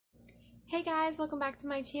Hey guys, welcome back to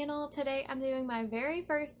my channel. Today I'm doing my very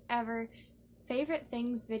first ever favorite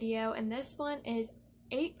things video, and this one is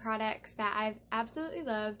 8 products that I've absolutely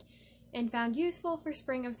loved and found useful for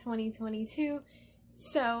spring of 2022.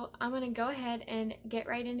 So I'm going to go ahead and get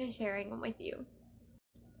right into sharing them with you.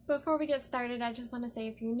 Before we get started, I just want to say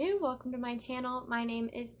if you're new, welcome to my channel. My name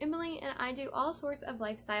is Emily and I do all sorts of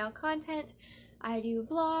lifestyle content. I do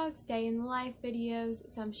vlogs, day in the life videos,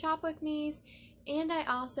 some shop with me's, and I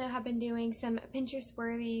also have been doing some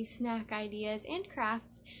Pinterest-worthy snack ideas and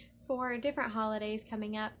crafts for different holidays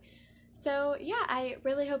coming up. So yeah, I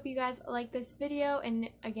really hope you guys like this video, and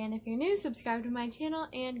again, if you're new, subscribe to my channel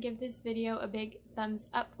and give this video a big thumbs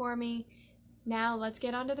up for me. Now let's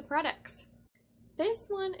get on to the products. This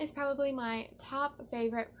one is probably my top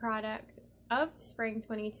favorite product of spring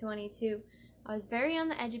 2022. I was very on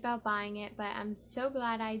the edge about buying it, but I'm so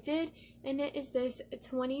glad I did, and it is this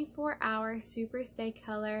 24-hour Super Stay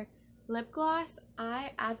Color lip gloss.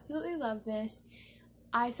 I absolutely love this.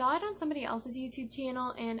 I saw it on somebody else's YouTube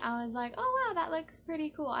channel, and I was like, oh wow, that looks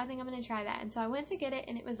pretty cool. I think I'm going to try that. And so I went to get it,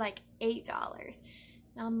 and it was like $8.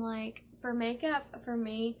 And I'm like, for makeup, for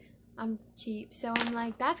me, I'm cheap. So I'm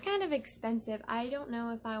like, that's kind of expensive. I don't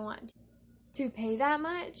know if I want to pay that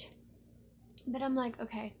much. But I'm like,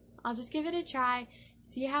 okay, I'll just give it a try,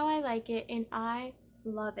 see how I like it, and I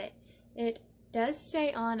love it. It does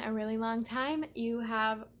stay on a really long time. You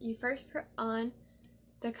first put on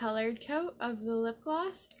the colored coat of the lip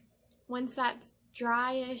gloss. Once that's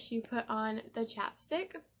dry-ish, you put on the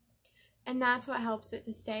chapstick, and that's what helps it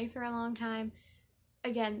to stay for a long time.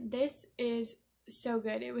 Again, this is so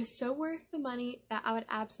good. It was so worth the money that I would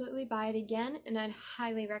absolutely buy it again, and I'd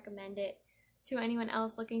highly recommend it to anyone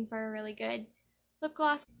else looking for a really good lip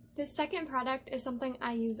gloss. The second product is something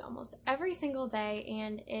I use almost every single day,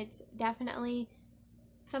 and it's definitely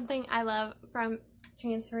something I love from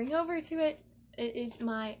transferring over to it. It is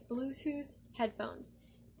my Bluetooth headphones.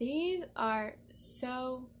 These are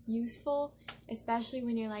so useful, especially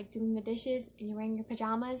when you're like doing the dishes and you're wearing your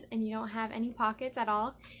pajamas and you don't have any pockets at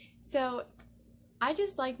all. So I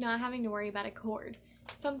just like not having to worry about a cord.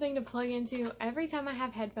 Something to plug into. Every time I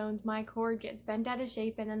have headphones, my cord gets bent out of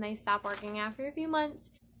shape and then they stop working after a few months.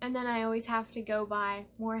 And then I always have to go buy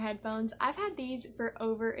more headphones. I've had these for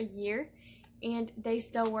over a year and they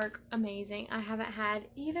still work amazing. I haven't had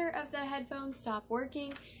either of the headphones stop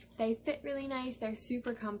working. They fit really nice. They're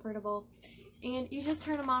super comfortable. And you just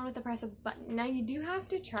turn them on with the press of a button. Now you do have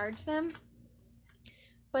to charge them,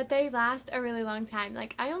 but they last a really long time.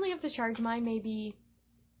 Like, I only have to charge mine maybe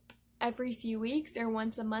every few weeks or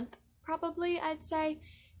once a month probably, I'd say.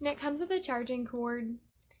 And it comes with a charging cord.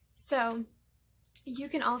 So you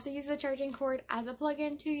can also use the charging cord as a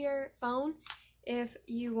plug-in to your phone if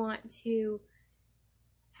you want to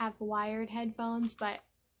have wired headphones, but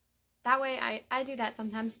that way I do that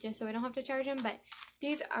sometimes just so I don't have to charge them. But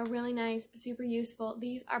these are really nice, super useful.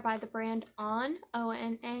 These are by the brand ONN,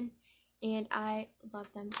 O-N-N, and I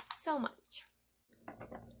love them so much.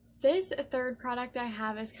 This third product I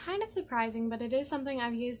have is kind of surprising, but it is something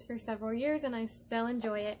I've used for several years and I still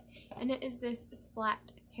enjoy it, and it is this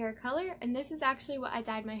Splat hair color, and this is actually what I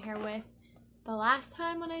dyed my hair with the last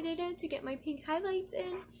time when I did it to get my pink highlights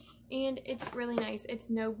in, and it's really nice. It's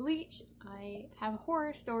no bleach. I have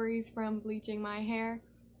horror stories from bleaching my hair.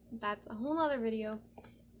 That's a whole other video.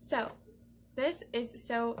 So this is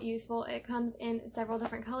so useful. It comes in several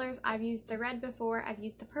different colors. I've used the red before, I've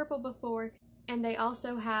used the purple before, and they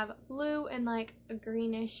also have blue and like a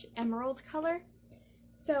greenish emerald color.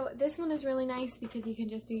 So this one is really nice because you can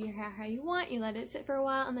just do your hair how you want. You let it sit for a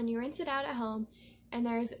while and then you rinse it out at home, and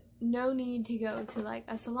there's no need to go to like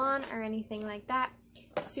a salon or anything like that.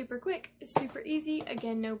 Super quick, super easy.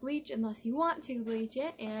 Again, no bleach unless you want to bleach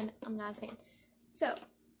it, and I'm not a fan. So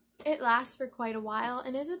it lasts for quite a while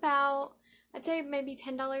and is about, I'd say maybe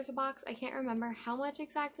 $10 a box. I can't remember how much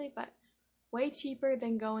exactly, but way cheaper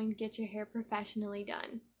than going to get your hair professionally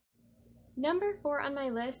done. Number 4 on my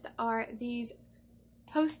list are these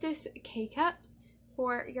Hostess K-Cups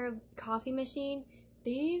for your coffee machine.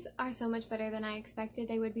 These are so much better than I expected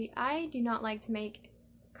they would be. I do not like to make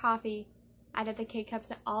coffee out of the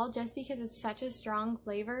K-Cups at all just because it's such a strong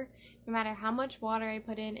flavor. No matter how much water I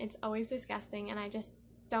put in, it's always disgusting and I just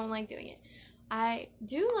don't like doing it. I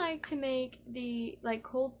do like to make the like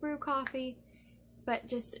cold brew coffee, but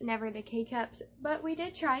just never the K-Cups. But we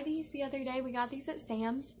did try these the other day. We got these at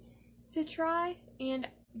Sam's to try, and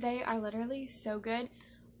they are literally so good.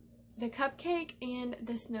 The cupcake and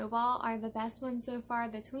the snowball are the best ones so far.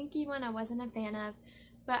 The Twinkie one I wasn't a fan of,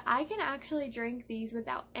 but I can actually drink these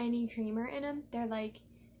without any creamer in them. They're like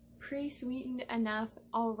pre-sweetened enough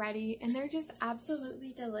already, and they're just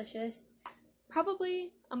absolutely delicious.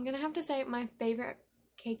 probably, I'm gonna have to say, my favorite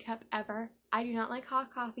K-cup ever. I do not like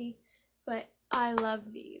hot coffee, but I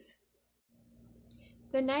love these.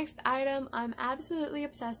 The next item I'm absolutely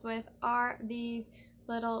obsessed with are these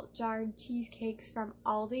little jarred cheesecakes from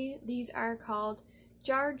Aldi. These are called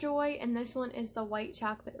Jar Joy, and this one is the white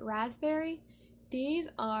chocolate raspberry. These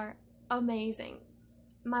are amazing.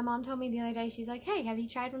 My mom told me the other day, she's like, hey, have you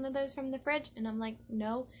tried one of those from the fridge? And I'm like,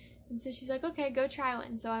 no. And so she's like, okay, go try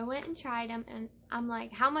one. So I went and tried them, and I'm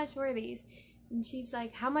like, how much were these? And she's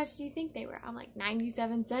like, how much do you think they were? I'm like,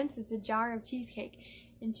 97 cents. It's a jar of cheesecake.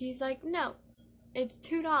 And she's like, no, it's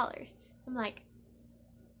 $2. I'm like,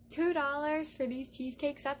 $2 for these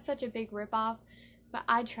cheesecakes? That's such a big ripoff. But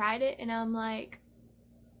I tried it, and I'm like,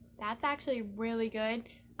 that's actually really good.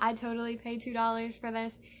 I totally paid $2 for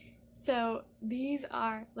this. So these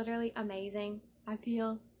are literally amazing. I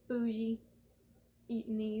feel bougie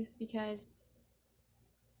eating these because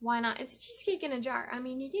why not? It's cheesecake in a jar. I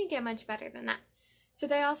mean, you can't get much better than that. So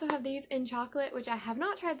they also have these in chocolate, which I have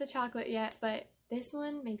not tried the chocolate yet, but this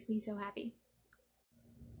one makes me so happy.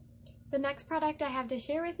 The next product I have to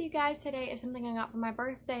share with you guys today is something I got for my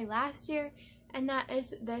birthday last year, and that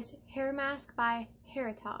is this hair mask by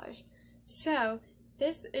Heritage. So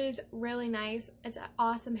this is really nice. It's an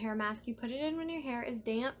awesome hair mask. You put it in when your hair is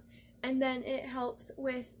damp, and then it helps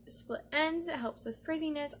with split ends, it helps with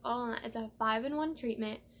frizziness, all in that. It's a 5-in-1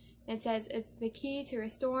 treatment. It says it's the key to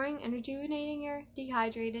restoring and rejuvenating your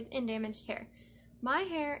dehydrated and damaged hair. My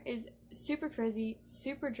hair is super frizzy,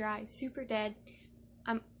 super dry, super dead.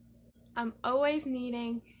 I'm always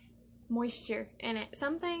needing moisture in it,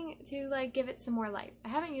 something to like give it some more life. I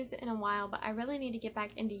haven't used it in a while, but I really need to get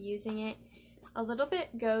back into using it. A little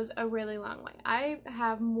bit goes a really long way. I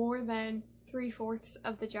have more than 3/4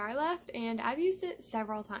 of the jar left, and I've used it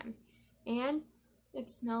several times, and it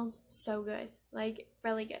smells so good, like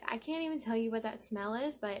really good. I can't even tell you what that smell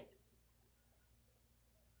is, but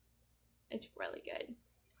it's really good.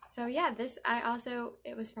 So yeah, this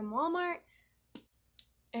it was from Walmart.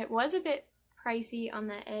 It was a bit pricey on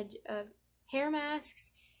the edge of hair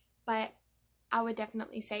masks, but I would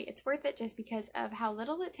definitely say it's worth it just because of how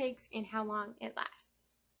little it takes and how long it lasts.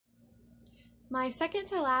 My second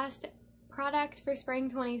to last product for spring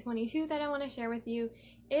 2022 that I want to share with you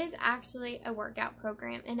is actually a workout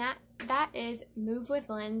program, and that is Move with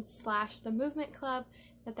Linz / the Movement Club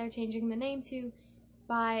that they're changing the name to,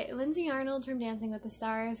 by Lindsay Arnold from Dancing with the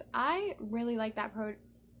Stars. I really like that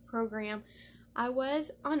program. I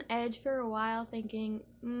was on edge for a while thinking,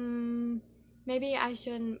 maybe I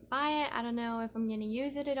shouldn't buy it. I don't know if I'm going to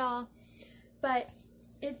use it at all. But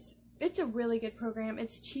it's a really good program.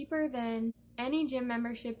 It's cheaper than any gym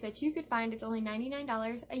membership that you could find. It's only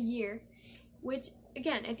 $99 a year, which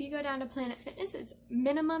again, if you go down to Planet Fitness, it's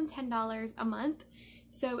minimum $10 a month.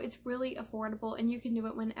 So it's really affordable, and you can do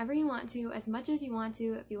it whenever you want to, as much as you want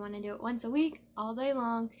to. If you want to do it once a week, all day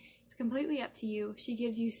long, it's completely up to you. She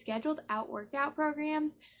gives you scheduled out workout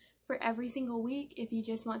programs for every single week if you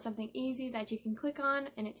just want something easy that you can click on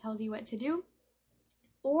and it tells you what to do.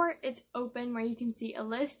 Or it's open where you can see a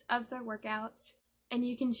list of the workouts and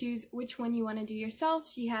you can choose which one you want to do yourself.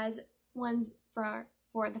 She has ones for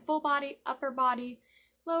the full body, upper body,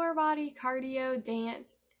 lower body, cardio,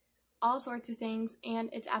 dance, all sorts of things, and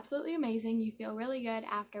it's absolutely amazing. You feel really good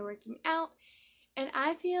after working out. And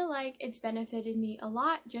I feel like it's benefited me a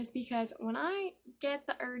lot just because when I get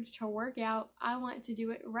the urge to work out, I want to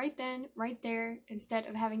do it right then, right there, instead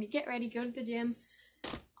of having to get ready, go to the gym,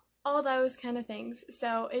 all those kind of things.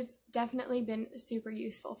 So it's definitely been super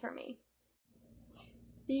useful for me.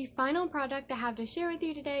 The final product I have to share with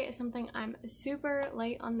you today is something I'm super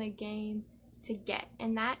late on the game to get,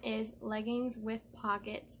 and that is leggings with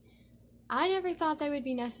pockets. I never thought they would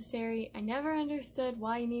be necessary. I never understood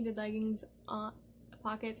why you needed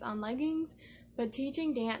pockets on leggings, but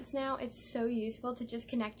teaching dance now, it's so useful to just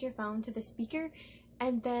connect your phone to the speaker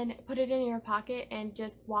and then put it in your pocket and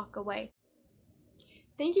just walk away.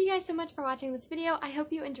 Thank you guys so much for watching this video. I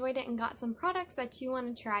hope you enjoyed it and got some products that you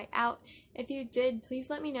want to try out. If you did, please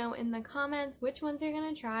let me know in the comments which ones you're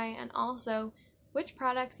going to try, and also which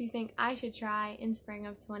products you think I should try in spring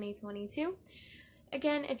of 2022.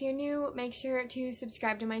 Again, if you're new, make sure to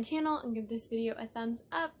subscribe to my channel and give this video a thumbs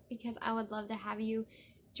up because I would love to have you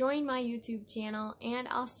join my YouTube channel, and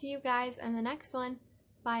I'll see you guys in the next one.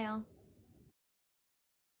 Bye, y'all.